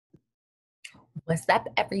What's up,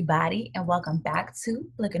 everybody, and welcome back to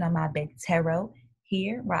Looking on My Big Tarot,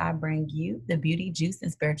 here where I bring you the beauty, juice,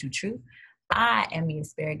 and spiritual truth. I am your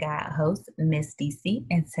spirit guide host, Miss DC,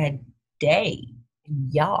 and today,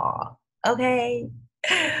 y'all, okay,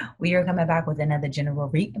 we are coming back with another general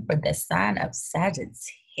reading for the sign of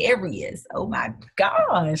Sagittarius. Oh my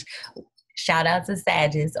gosh. Shout out to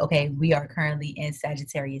Sagittarius. Okay, we are currently in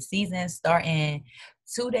Sagittarius season starting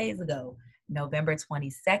 2 days ago. November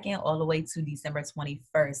 22nd all the way to December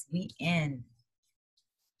 21st. We in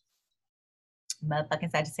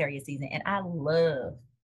motherfucking Sagittarius season. And I love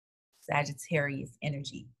Sagittarius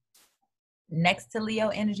energy. Next to Leo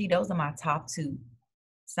energy, those are my top two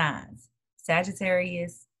signs.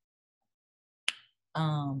 Sagittarius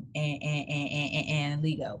and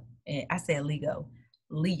Leo. I said Leo.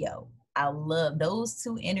 Leo. I love those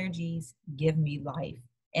two energies, give me life.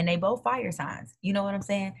 And they both fire signs. You know what I'm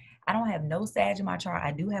saying? I don't have no Sag in my chart.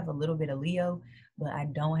 I do have a little bit of Leo, but I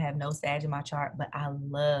don't have no Sag in my chart. But I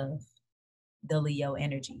love the Leo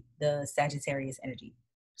energy, the Sagittarius energy.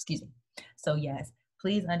 Excuse me. So yes,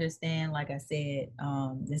 please understand, like I said,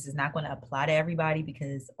 this is not going to apply to everybody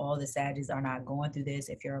because all the Sagittarius are not going through this.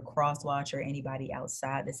 If you're a cross watcher, anybody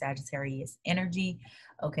outside the Sagittarius energy,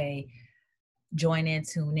 okay, join in,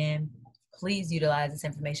 tune in. Please utilize this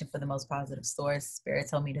information for the most positive source. Spirit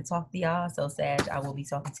told me to talk to y'all. So, Sag, I will be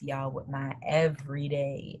talking to y'all with my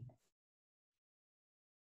everyday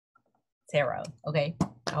tarot. Okay.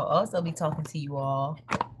 I'll also be talking to you all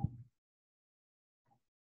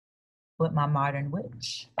with my modern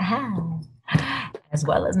witch, as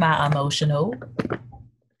well as my emotional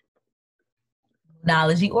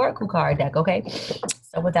Moonology oracle card deck. Okay.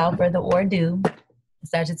 So, without further ado,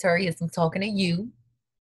 Sagittarius, I'm talking to you.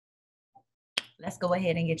 Let's go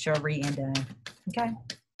ahead and get your reading done. Okay.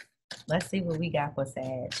 Let's see what we got for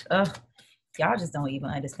Sag. Ugh, y'all just don't even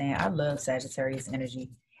understand. I love Sagittarius energy.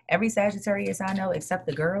 Every Sagittarius I know, except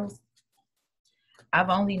the girls, I've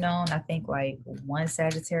only known, I think, like one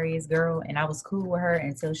Sagittarius girl, and I was cool with her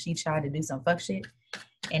until she tried to do some fuck shit.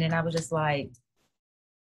 And then I was just like,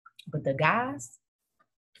 but the guys,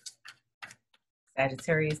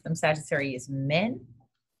 Sagittarius, them Sagittarius men,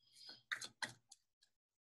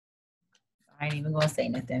 I ain't even gonna say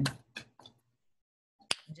nothing.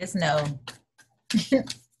 Just know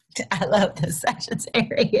I love the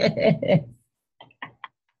Sagittarius.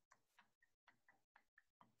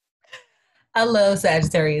 I love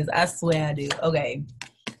Sagittarius. I swear I do. Okay.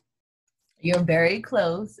 You're very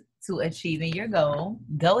close to achieving your goal.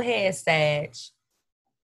 Go ahead, Sag.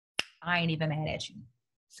 I ain't even mad at you.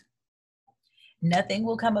 Nothing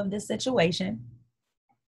will come of this situation.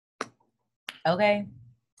 Okay.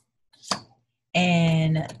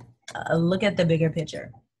 And look at the bigger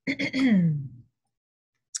picture.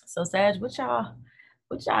 So Sag, what y'all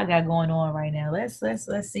got going on right now? Let's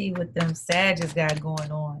see what them Sages got going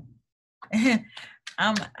on.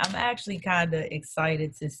 I'm actually kind of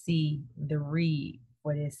excited to see the read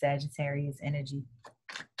for this Sagittarius energy.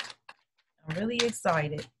 I'm really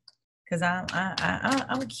excited because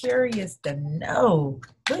I'm curious to know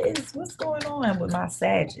what's going on with my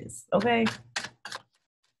Sages. Okay.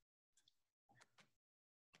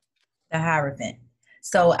 The Hierophant.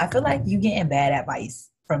 So I feel like you getting bad advice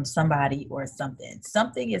from somebody or something.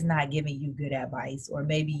 Something is not giving you good advice, or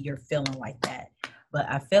maybe you're feeling like that. But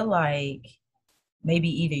I feel like maybe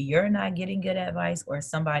either you're not getting good advice or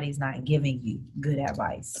somebody's not giving you good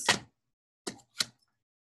advice.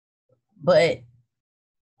 But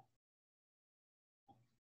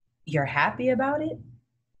you're happy about it?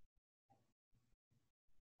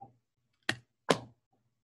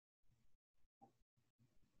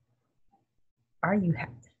 Are you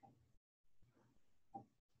happy?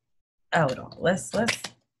 Hold on. Let's the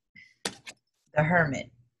Hermit.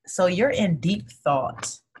 So you're in deep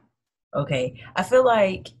thought. Okay. I feel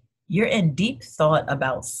like you're in deep thought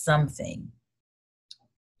about something.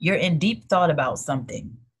 You're in deep thought about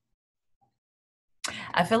something.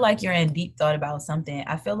 I feel like you're in deep thought about something.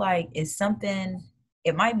 I feel like it's something,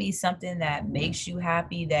 it might be something that makes you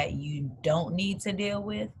happy that you don't need to deal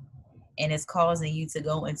with, and it's causing you to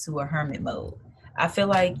go into a hermit mode. I feel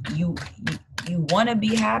like you want to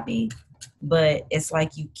be happy, but it's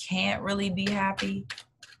like you can't really be happy.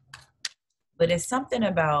 But it's something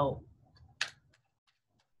about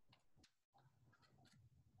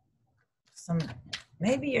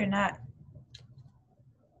maybe you're not,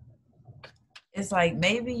 it's like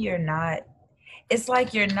maybe you're not, it's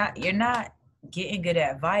like you're not getting good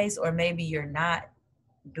advice, or maybe you're not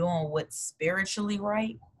doing what's spiritually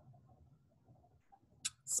right.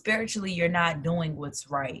 Spiritually, you're not doing what's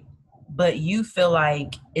right, but you feel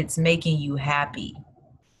like it's making you happy.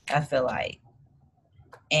 I feel like.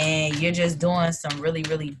 and you're just doing some really,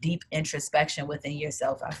 really deep introspection within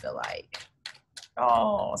yourself, I feel like.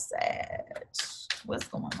 Oh, Sag. What's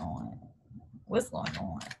going on? What's going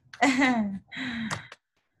on?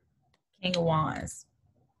 King of Wands.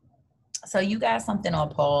 So you got something on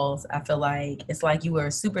pause. I feel like it's like you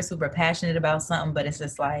were super, super passionate about something, but it's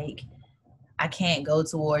just like, I can't go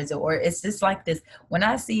towards it. Or it's just like this. When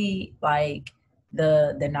I see like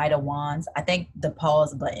the Knight of Wands, I think the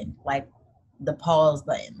pause button, like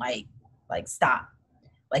stop.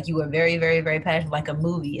 Like you were very, very, very passionate, like a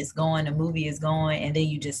movie is going, and then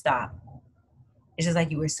you just stop. It's just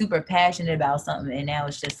like you were super passionate about something, and now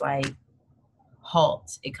it's just like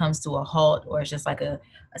halt. It comes to a halt, or it's just like a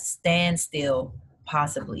standstill,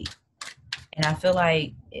 possibly. And I feel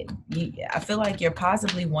like you're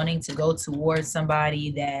possibly wanting to go towards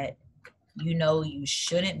somebody that you know you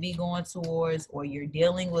shouldn't be going towards, or you're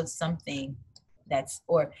dealing with something and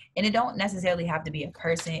it don't necessarily have to be a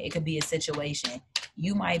person. It could be a situation.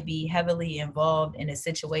 You might be heavily involved in a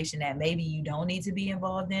situation that maybe you don't need to be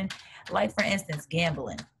involved in. Like, for instance,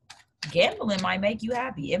 gambling might make you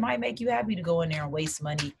happy. It might make you happy to go in there and waste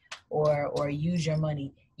money or use your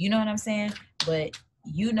money. You know what I'm saying? But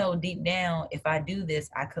you know deep down, if I do this,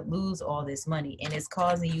 I could lose all this money, and it's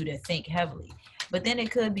causing you to think heavily. But then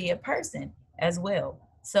it could be a person as well.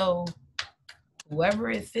 So whoever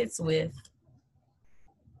it fits with,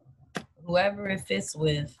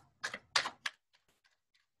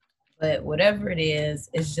 but whatever it is,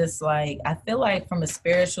 it's just like, I feel like from a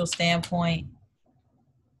spiritual standpoint,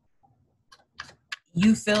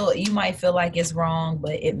 you might feel like it's wrong,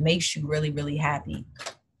 but it makes you really, really happy.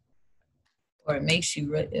 Or it makes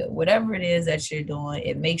you, whatever it is that you're doing,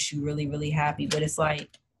 it makes you really, really happy. But it's like,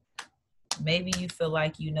 maybe you feel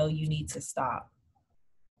like, you need to stop.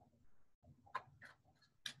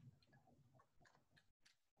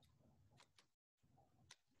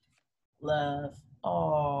 Love.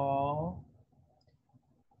 Oh,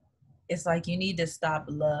 it's like you need to stop,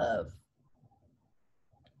 love.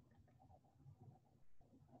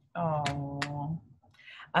 Oh,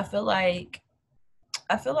 I feel like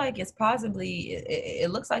it's possibly,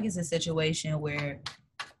 it looks like it's a situation where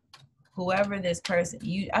whoever this person,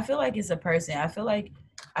 I feel like it's a person. I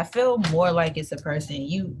feel more like it's a person.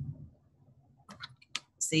 You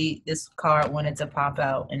see, this card wanted to pop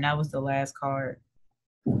out, and that was the last card.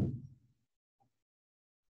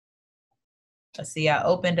 See, I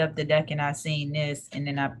opened up the deck and I seen this, and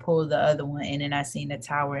then I pulled the other one, and then I seen the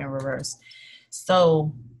Tower in reverse.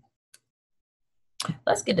 So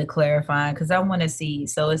let's get to clarifying, because I want to see.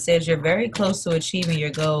 So it says you're very close to achieving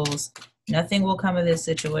your goals. Nothing will come of this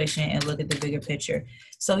situation, and look at the bigger picture.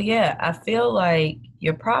 So yeah, I feel like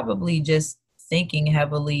you're probably just thinking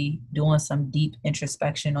heavily, doing some deep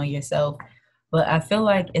introspection on yourself. But I feel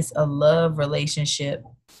like it's a love relationship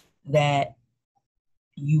that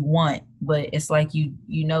you want, but it's like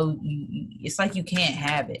it's like you can't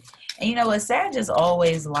have it. And what, Sag just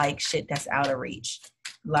always like shit that's out of reach.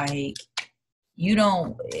 Like, you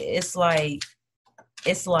don't, it's like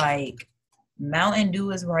Mountain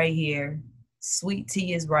Dew is right here, sweet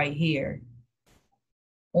tea is right here,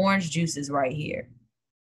 orange juice is right here,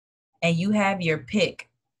 and you have your pick,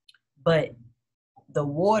 but the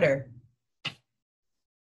water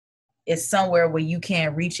is somewhere where you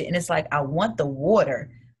can't reach it. And it's like, I want the water,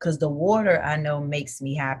 because the water I know makes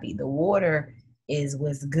me happy. The water is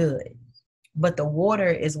what's good, but the water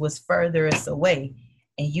is what's furthest away,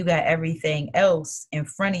 and you got everything else in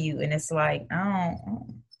front of you, and it's like,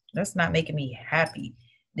 that's not making me happy.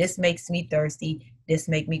 This makes me thirsty. This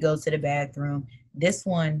make me go to the bathroom. This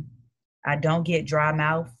one, I don't get dry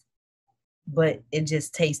mouth, but it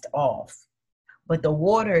just tastes off. But the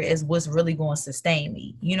water is what's really going to sustain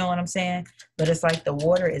me. You know what I'm saying? But it's like the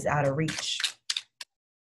water is out of reach.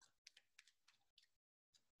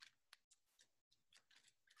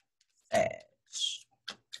 Sag.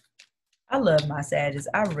 I love my Sages.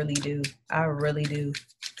 I really do. I really do.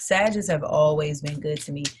 Sages have always been good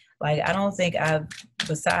to me. Like, I don't think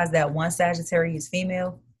besides that one Sagittarius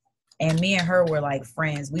female, and me and her were like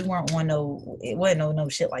friends. We weren't it wasn't no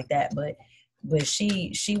shit like that, but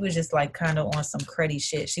she was just like kind of on some cruddy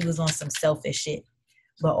shit. She was on some selfish shit.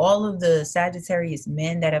 But all of the Sagittarius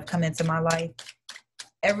men that have come into my life,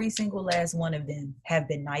 every single last one of them have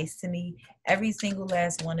been nice to me. Every single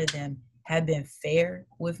last one of them have been fair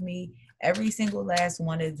with me. Every single last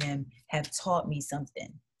one of them have taught me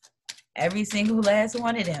something. Every single last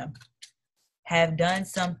one of them have done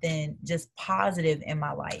something just positive in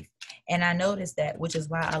my life. And I noticed that, which is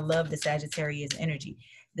why I love the Sagittarius energy.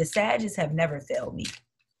 The Sages have never failed me.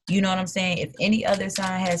 You know what I'm saying? If any other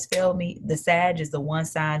sign has failed me, the Sag is the one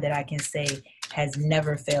sign that I can say has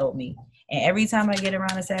never failed me. And every time I get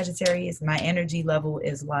around a Sagittarius, my energy level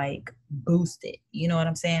is like boosted. You know what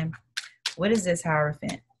I'm saying? What is this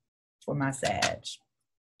Hierophant for my Sag?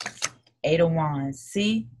 8 of Wands.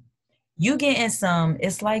 See, you getting some,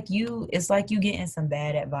 it's like you getting some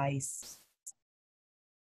bad advice.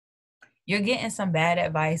 You're getting some bad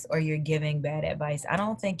advice, or you're giving bad advice. I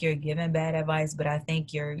don't think you're giving bad advice, but I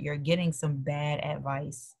think you're getting some bad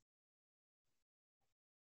advice.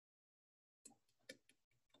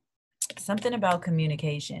 Something about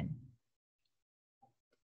communication.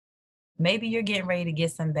 Maybe you're getting ready to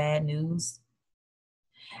get some bad news.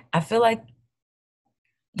 I feel like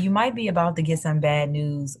you might be about to get some bad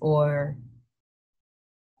news, or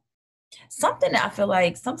something. I feel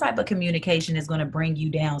like some type of communication is going to bring you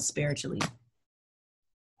down spiritually.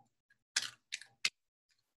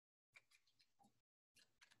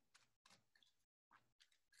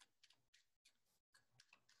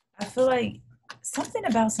 I feel like something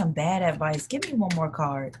about some bad advice. Give me one more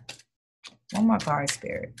card. One more card,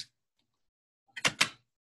 Spirit.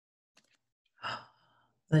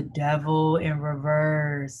 The Devil in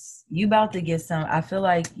reverse. You about to get some, I feel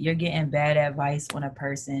like you're getting bad advice on a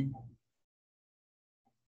person.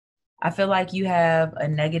 I feel like you have a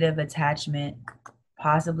negative attachment,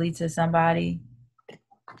 possibly to somebody.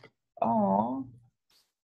 Oh,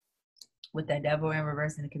 with that Devil in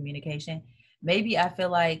reverse in the communication. Maybe I feel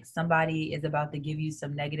like somebody is about to give you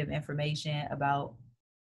some negative information about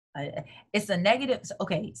it's a negative.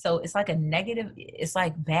 Okay, so it's like a negative, it's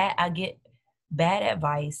like bad. I get bad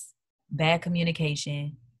advice, bad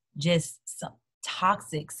communication, just some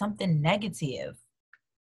toxic, something negative.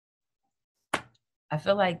 I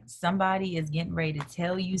feel like somebody is getting ready to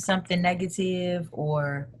tell you something negative,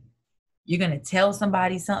 or you're going to tell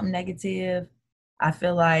somebody something negative. I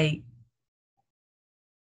feel like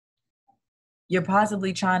you're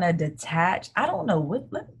possibly trying to detach. I don't know what.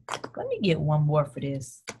 Let me get one more for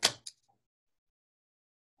this.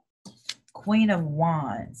 Queen of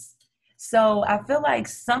Wands. So I feel like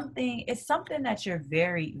it's something that you're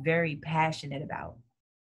very, very passionate about.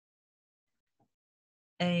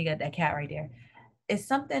 And you got that cat right there. It's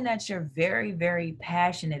something that you're very, very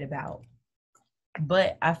passionate about.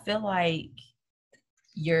 But I feel like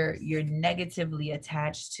you're negatively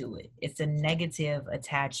attached to it. It's a negative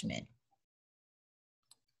attachment.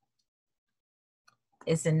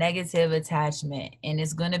 It's a negative attachment, and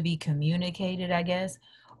it's going to be communicated, I guess.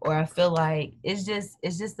 Or I feel like it's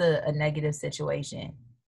just a negative situation.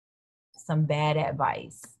 Some bad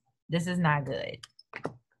advice. This is not good.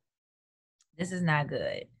 This is not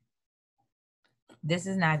good. This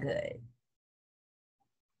is not good.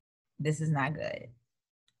 This is not good.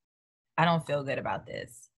 I don't feel good about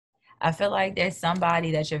this. I feel like there's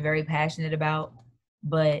somebody that you're very passionate about,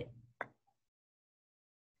 but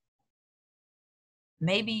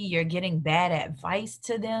maybe you're getting bad advice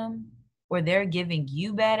to them, or they're giving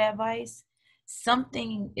you bad advice.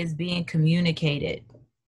 Something is being communicated,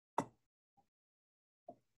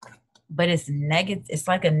 but it's negative. It's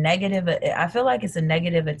like a negative. I feel like it's a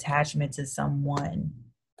negative attachment to someone.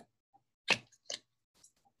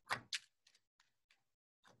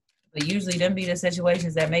 But usually them be the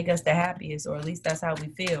situations that make us the happiest, or at least that's how we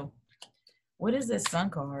feel. What is this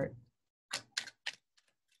Sun card?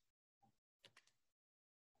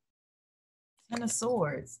 Ten of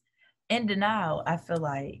Swords. In denial, I feel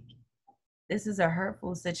like this is a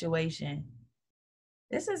hurtful situation.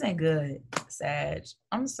 This isn't good, Sag.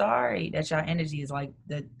 I'm sorry that y'all energy is like,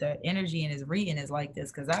 the energy in his reading is like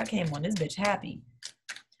this, because I came on this bitch happy.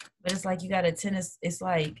 But it's like you got a tennis, it's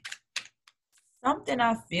like something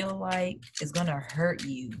I feel like is going to hurt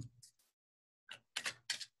you.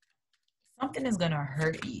 Something is going to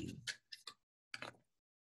hurt you.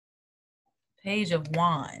 Page of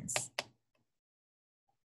Wands.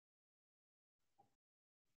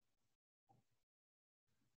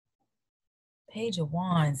 Page of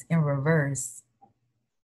Wands in reverse.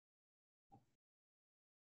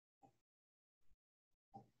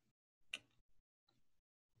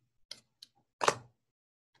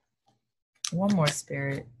 One more,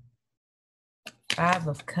 Spirit. 5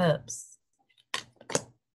 of Cups.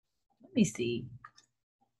 Let me see.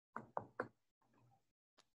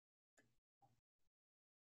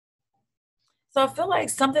 So I feel like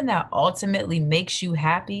something that ultimately makes you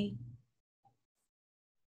happy,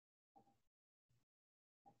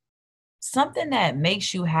 something that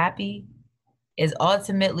makes you happy is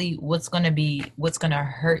ultimately what's going to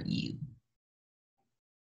hurt you.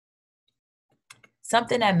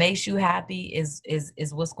 Something that makes you happy is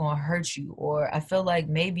what's going to hurt you. Or I feel like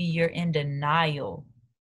maybe you're in denial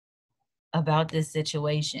about this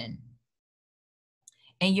situation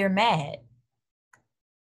and you're mad.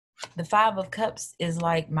 The Five of Cups is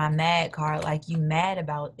like my mad card. Like you mad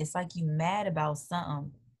about, it's like you mad about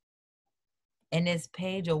something. And this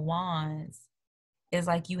Page of Wands is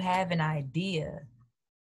like you have an idea.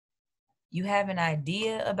 You have an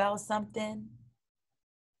idea about something.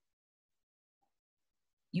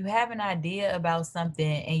 You have an idea about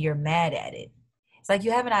something and you're mad at it. It's like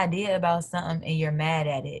you have an idea about something and you're mad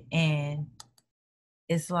at it. And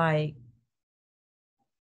it's like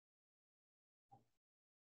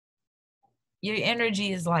your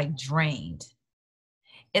energy is like drained.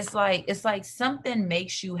 It's like something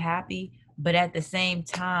makes you happy, but at the same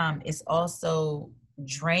time, it's also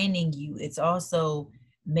draining you. It's also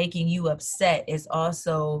making you upset. It's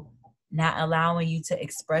also not allowing you to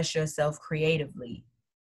express yourself creatively.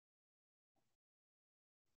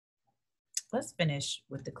 Let's finish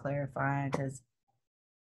with the clarifying, because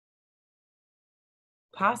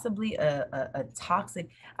possibly a toxic,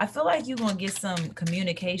 I feel like you're going to get some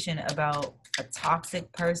communication about a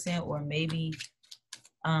toxic person, or maybe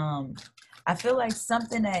I feel like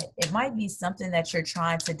something that it might be something that you're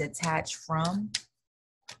trying to detach from.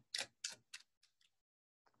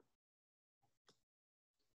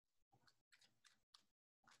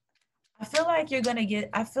 I feel like you're going to get,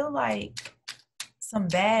 I feel like some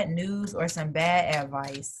bad news or some bad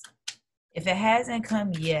advice. If it hasn't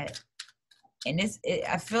come yet, and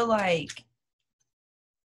I feel like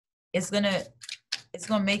it's going to, it's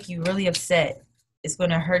going to make you really upset. It's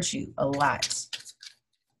going to hurt you a lot.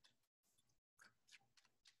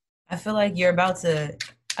 I feel like you're about to,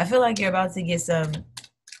 I feel like you're about to get some,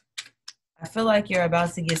 I feel like you're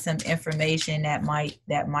about to get some information that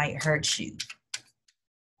might hurt you.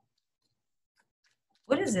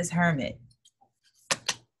 What is this Hermit?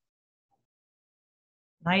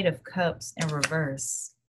 Knight of Cups in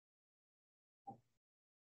reverse.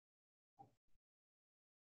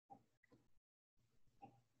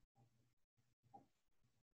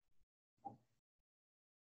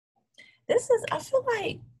 This is, I feel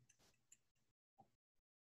like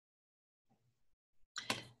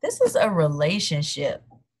this is a relationship.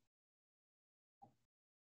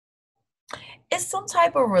 It's some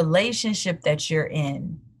type of relationship that you're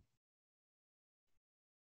in.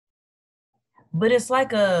 But it's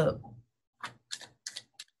like a,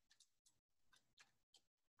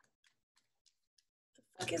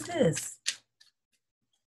 what is this?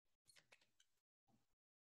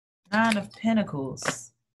 Nine of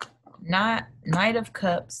Pentacles. Not Knight of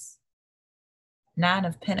Cups. Nine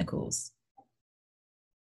of Pentacles.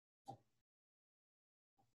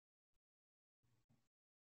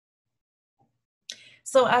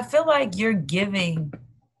 So I feel like you're giving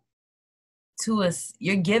to us,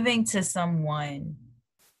 you're giving to someone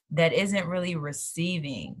that isn't really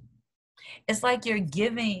receiving. It's like you're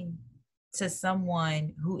giving to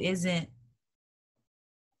someone who isn't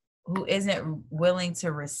willing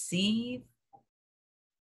to receive.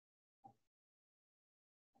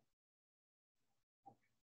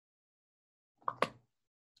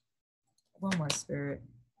 One more, Spirit.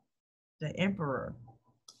 The Emperor.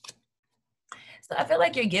 So I feel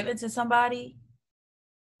like you're giving to somebody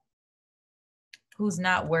who's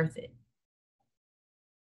not worth it.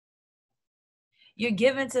 You're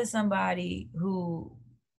giving to somebody who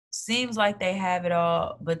seems like they have it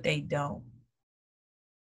all, but they don't.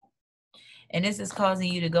 And this is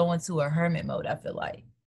causing you to go into a hermit mode, I feel like.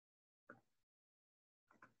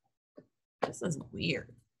 This is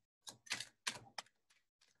weird.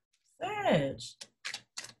 Sag.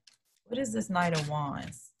 What is this Knight of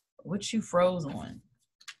Wands? What you froze on?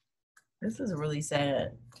 This is really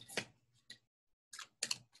sad.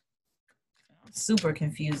 I'm super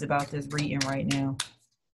confused about this reading right now.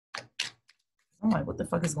 I'm like, what the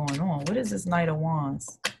fuck is going on? What is this Knight of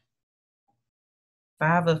Wands?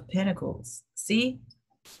 Five of Pentacles. See?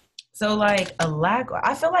 So like a lack,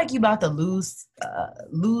 I feel like you about to lose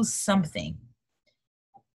something.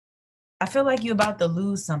 I feel like you're about to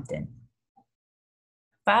lose something.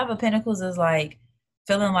 Five of Pentacles is like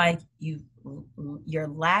feeling like you're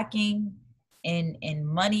lacking in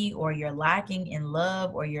money, or you're lacking in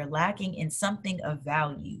love, or you're lacking in something of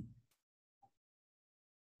value.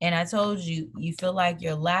 And I told you, you feel like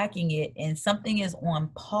you're lacking it and something is on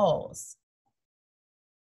pause.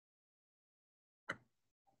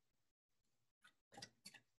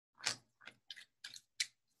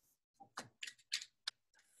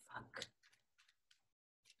 Fuck.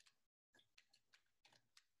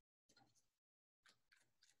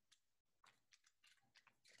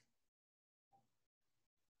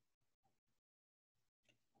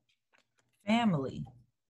 Family.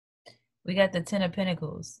 We got the Ten of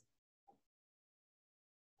Pentacles.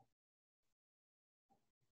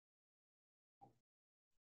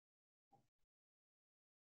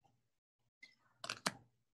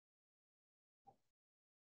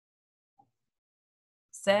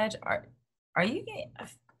 Sag, are you getting?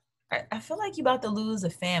 I feel like you're about to lose a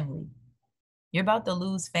family. You're about to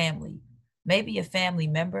lose family, maybe a family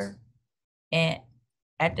member. And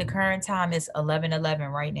at the current time, it's 11:11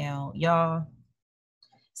 right now, y'all.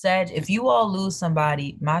 Sag, if you all lose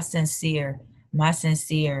somebody, my sincere, my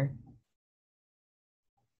sincere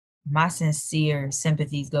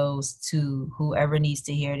sympathies goes to whoever needs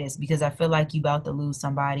to hear this, because I feel like you about to lose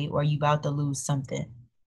somebody, or you about to lose something,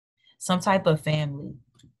 some type of family.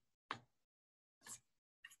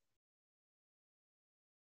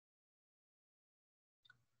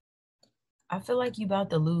 I feel like you about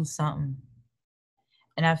to lose something.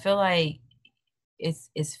 And I feel like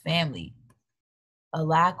it's family, a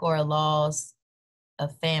lack or a loss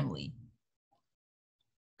of family.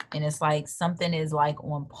 And it's like something is like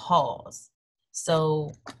on pause.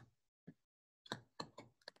 So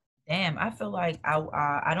damn, I feel like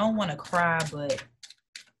I don't want to cry, but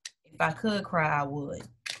if I could cry, I would.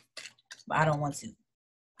 But I don't want to.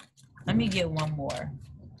 Let me get one more.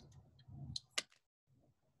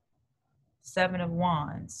 Seven of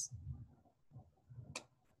Wands.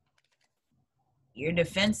 You're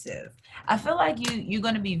defensive. I feel like you're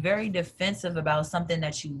going to be very defensive about something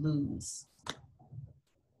that you lose.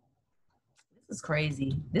 This is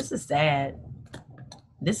crazy. This is sad.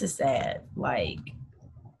 This is sad. Like,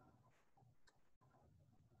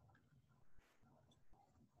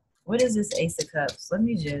 what is this Ace of Cups? Let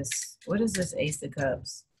me just, what is this Ace of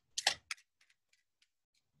Cups?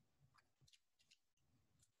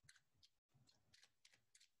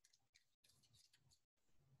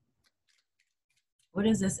 What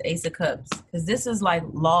is this Ace of Cups? Because this is like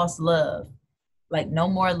lost love. Like no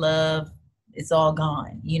more love. It's all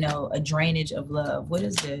gone. You know, a drainage of love. What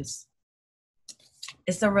is this?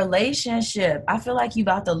 It's a relationship. I feel like you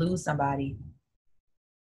about to lose somebody.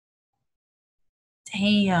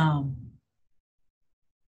 Damn.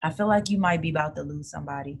 I feel like you might be about to lose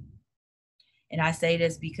somebody. And I say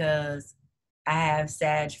this because I have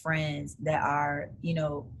Sag friends that are, you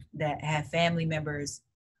know, that have family members,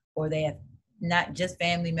 or they have not just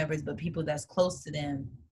family members, but people that's close to them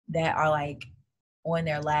that are like on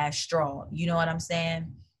their last straw. You know what I'm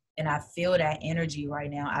saying? And I feel that energy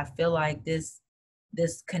right now. I feel like this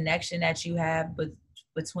connection that you have, but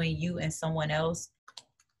between you and someone else,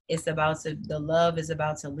 it's about to, the love is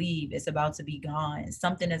about to leave. It's about to be gone.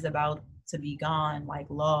 Something is about to be gone, like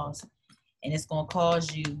lost. And it's going to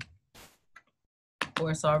cause you,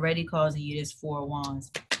 or it's already causing you, this Four of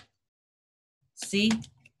Wands. See?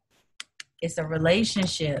 It's a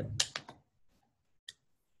relationship.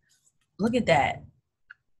 Look at that.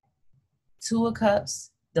 Two of Cups,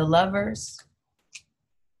 the Lovers,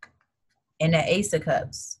 and the Ace of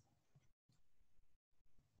Cups.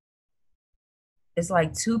 It's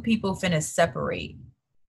like two people finna separate.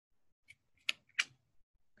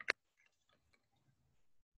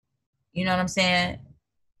 You know what I'm saying?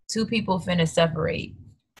 Two people finna separate.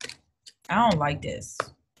 I don't like this.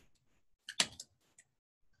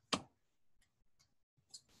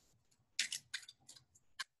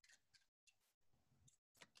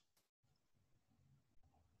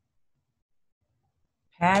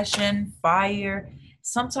 Passion, fire,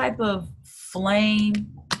 some type of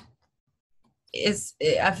flame.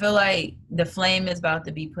 I feel like the flame is about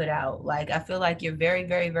to be put out. Like, I feel like you're very,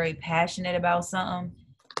 very, very passionate about something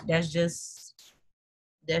that's just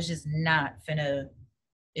not finna,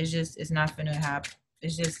 it's not finna happen.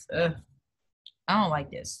 It's just, I don't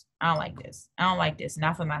like this. I don't like this. I don't like this.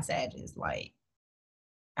 Not for my Sages. Like,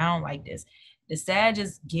 I don't like this. The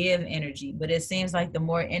Sages give energy, but it seems like the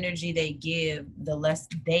more energy they give, the less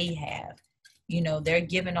they have. You know, they're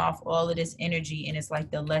giving off all of this energy, and it's like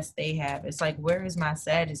the less they have. It's like, where is my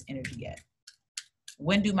Sages energy at?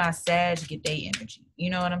 When do my Sag get their energy? You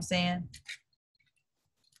know what I'm saying?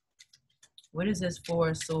 What is this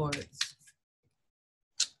Four of Swords?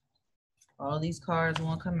 All these cards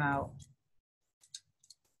won't come out.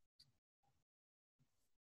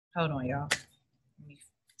 Hold on, y'all. Let me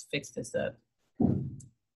fix this up.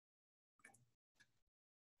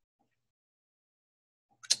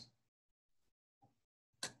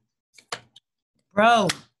 Bro.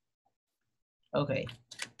 Okay.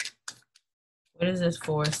 What is this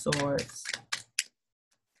Four of Swords?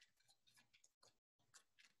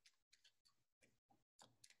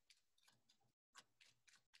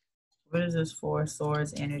 What is this Four of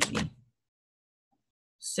Swords energy?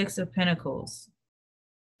 Six of Pentacles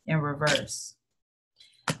in reverse.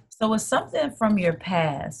 So it's something from your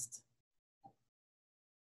past.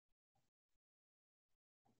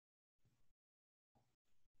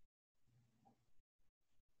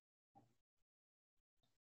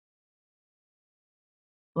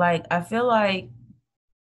 Like, I feel like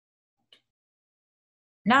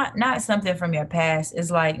not something from your past.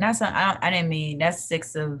 It's like not some. I didn't mean that's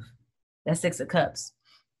six of cups.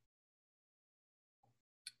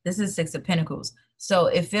 This is six of pentacles. So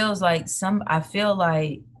it feels like I feel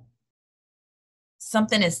like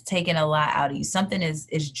something is taking a lot out of you. Something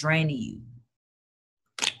is draining you.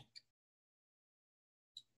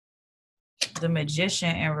 The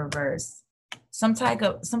Magician in reverse. Some type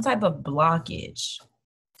of blockage.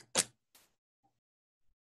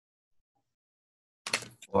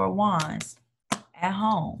 Four of Wands at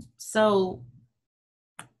home. So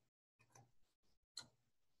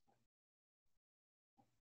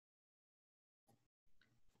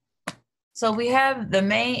we have the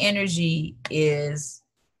main energy is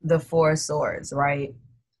the Four of Swords, right?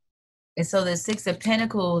 And so the Six of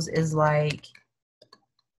Pentacles is like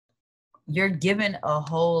you're giving a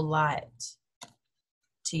whole lot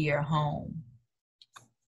to your home.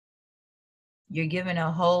 You're giving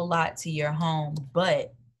a whole lot to your home,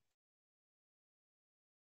 but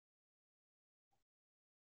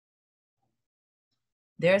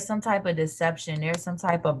there's some type of deception. There's some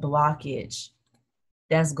type of blockage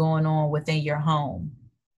that's going on within your home.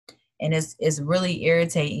 And it's really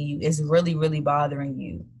irritating you. It's really, really bothering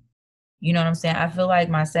you. You know what I'm saying? I feel like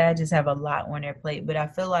my Sagittarius have a lot on their plate, but I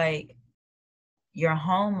feel like your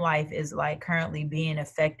home life is like currently being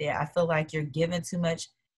affected. I feel like you're giving too much.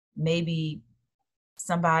 Maybe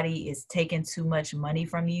somebody is taking too much money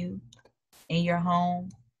from you in your home.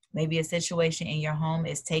 Maybe a situation in your home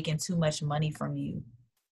is taking too much money from you.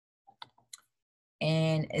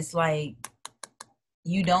 And it's like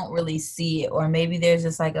you don't really see it, or maybe there's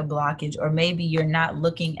just like a blockage, or maybe you're not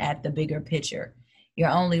looking at the bigger picture. You're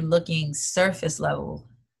only looking surface level.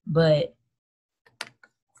 But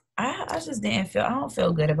I just I don't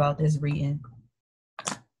feel good about this reading.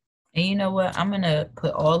 And you know what? I'm going to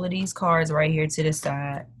put all of these cards right here to the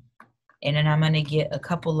side. And then I'm going to get a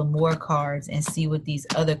couple of more cards and see what these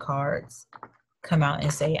other cards come out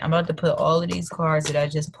and say. I'm about to put all of these cards that I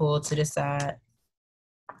just pulled to the side.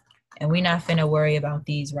 And we're not finna worry about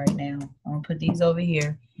these right now. I'm going to put these over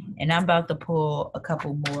here. And I'm about to pull a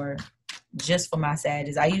couple more just for my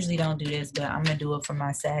Sagittarius. I usually don't do this, but I'm going to do it for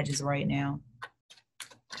my Sagittarius right now.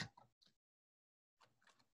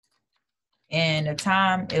 And the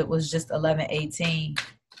time, it was just 11:18.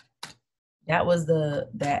 That was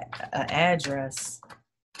that address.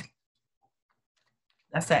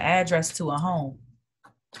 That's an address to a home.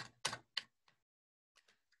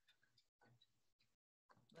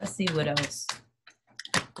 Let's see what else.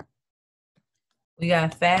 We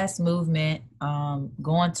got fast movement,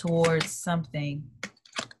 going towards something,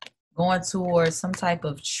 going towards some type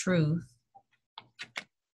of truth,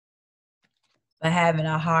 but having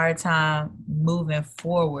a hard time moving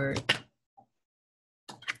forward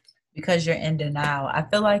because you're in denial. I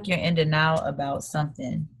feel like you're in denial about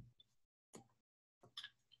something.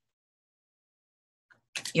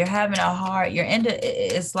 You're having a hard,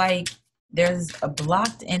 it's like there's a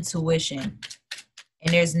blocked intuition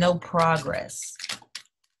and there's no progress.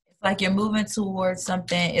 It's like you're moving towards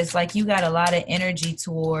something. It's like you got a lot of energy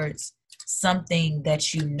towards something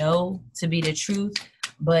that you know to be the truth,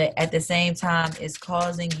 but at the same time, it's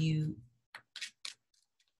causing you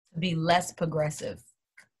to be less progressive.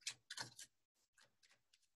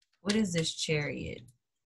 What is this Chariot?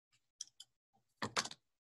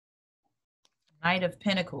 Knight of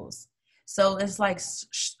Pentacles. So it's like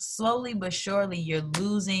slowly but surely you're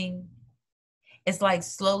losing. It's like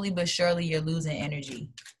slowly but surely you're losing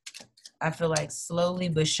energy. I feel like slowly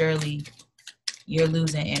but surely you're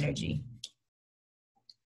losing energy.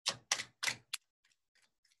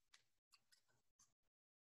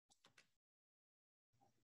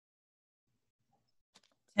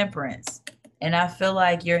 Temperance. And I feel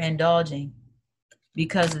like you're indulging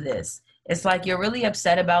because of this. It's like you're really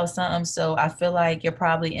upset about something. So I feel like you're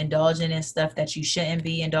probably indulging in stuff that you shouldn't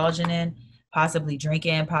be indulging in. Possibly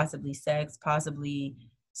drinking, possibly sex, possibly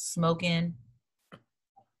smoking.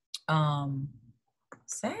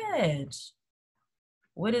 Sag.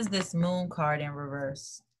 What is this Moon card in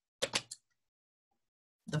reverse?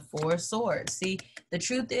 The Four of Swords. See, the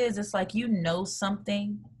truth is, it's like you know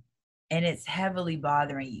something and it's heavily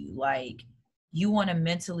bothering you. Like you want to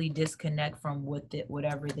mentally disconnect from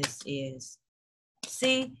whatever this is.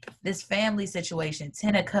 See, this family situation,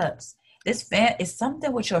 10 of Cups. This is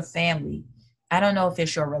something with your family. I don't know if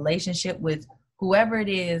it's your relationship with whoever it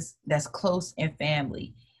is that's close in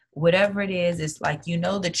family. Whatever it is, it's like you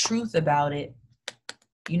know the truth about it.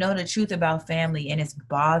 You know the truth about family and it's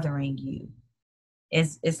bothering you.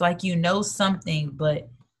 It's like you know something, but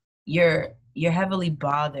you're heavily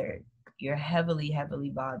bothered. You're heavily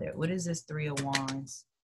bothered. What is this Three of Wands?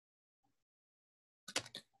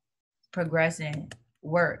 progressing.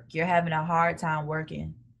 Work. You're having a hard time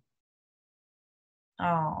working.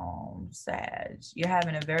 Oh, Sag. You're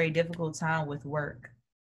having a very difficult time with work.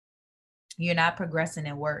 You're not progressing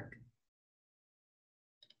in work.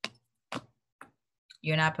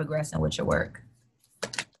 You're not progressing with your work.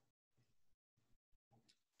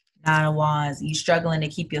 Nine of Wands. You're struggling to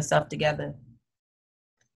keep yourself together.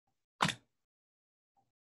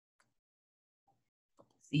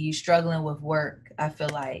 See, you struggling with work. I feel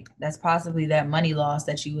like that's possibly that money loss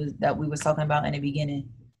that we was talking about in the beginning.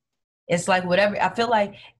 It's like whatever. I feel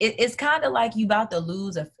like it's kind of like you about to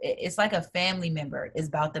lose it's like a family member is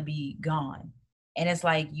about to be gone, and it's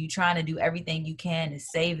like you trying to do everything you can to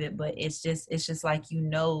save it, but it's just like,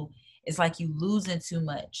 it's like you losing too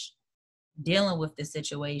much dealing with the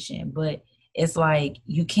situation, but it's like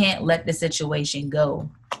you can't let the situation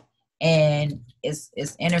go, and it's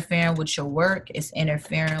interfering with your work. It's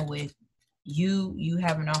interfering with you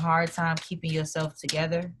having a hard time keeping yourself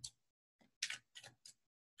together.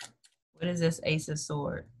 What is this Ace of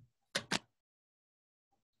Swords?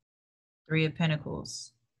 Three of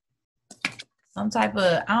Pentacles. Some type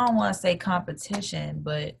of, I don't want to say competition,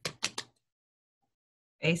 but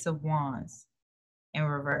Ace of Wands in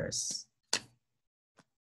reverse.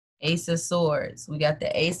 Ace of Swords. We got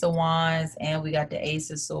the Ace of Wands and we got the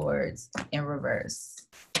Ace of Swords in reverse.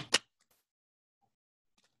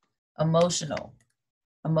 Emotional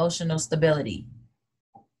stability.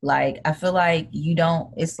 Like, I feel like you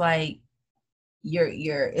don't, it's like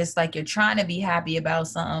it's like you're trying to be happy about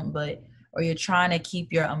something, or you're trying to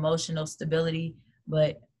keep your emotional stability,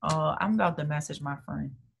 but I'm about to message my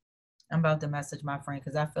friend.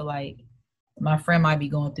 Because I feel like my friend might be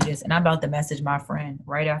going through this, and I'm about to message my friend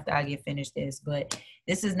right after I get finished this. But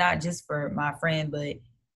this is not just for my friend, but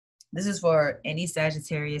this is for any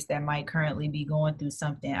Sagittarius that might currently be going through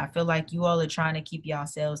something. I feel like you all are trying to keep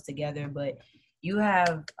yourselves together, but you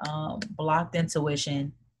have blocked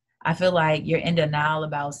intuition. I feel like you're in denial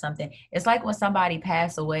about something. It's like when somebody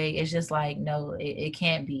passed away, it's just like, no, it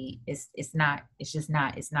can't be. It's not. It's just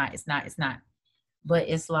not. It's not. It's not. It's not. But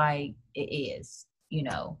it's like it is,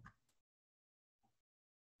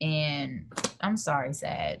 And I'm sorry,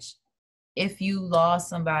 Sag. If you lost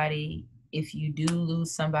somebody, if you do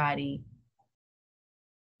lose somebody,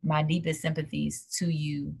 my deepest sympathies to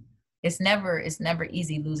you. It's never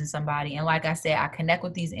easy losing somebody. And like I said, I connect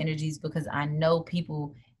with these energies because I know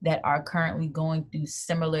people that are currently going through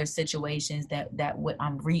similar situations that what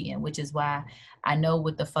I'm reading, which is why I know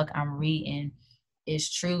what the fuck I'm reading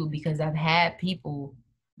is true, because I've had people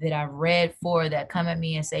that I've read for that come at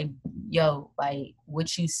me and say, yo, like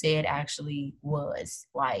what you said actually was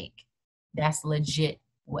like, that's legit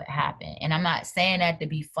what happened. And I'm not saying that to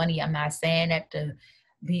be funny. I'm not saying that to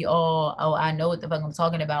be all, oh, I know what the fuck I'm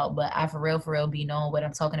talking about, but I for real be knowing what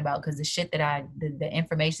I'm talking about, because the shit that the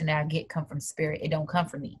information that I get come from spirit. It don't come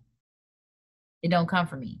from me. It don't come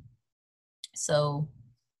from me. So,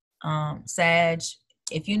 Sag,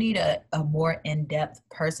 if you need a more in-depth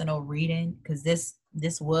personal reading, because this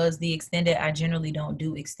was the extended. I generally don't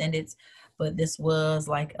do extendeds, but this was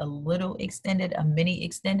like a little extended, a mini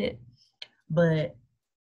extended. But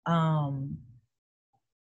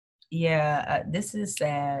yeah, this is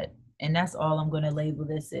sad, and that's all I'm going to label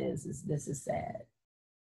this is this is sad.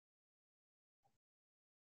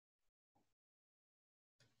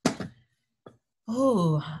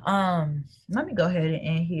 Oh, let me go ahead and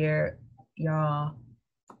end here, y'all.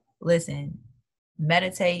 Listen,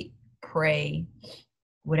 meditate, pray,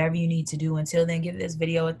 whatever you need to do. Until then, give this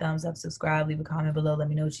video a thumbs up, subscribe, leave a comment below, let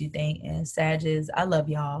me know what you think. And Sages, I love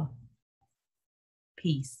y'all.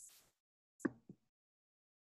 Peace.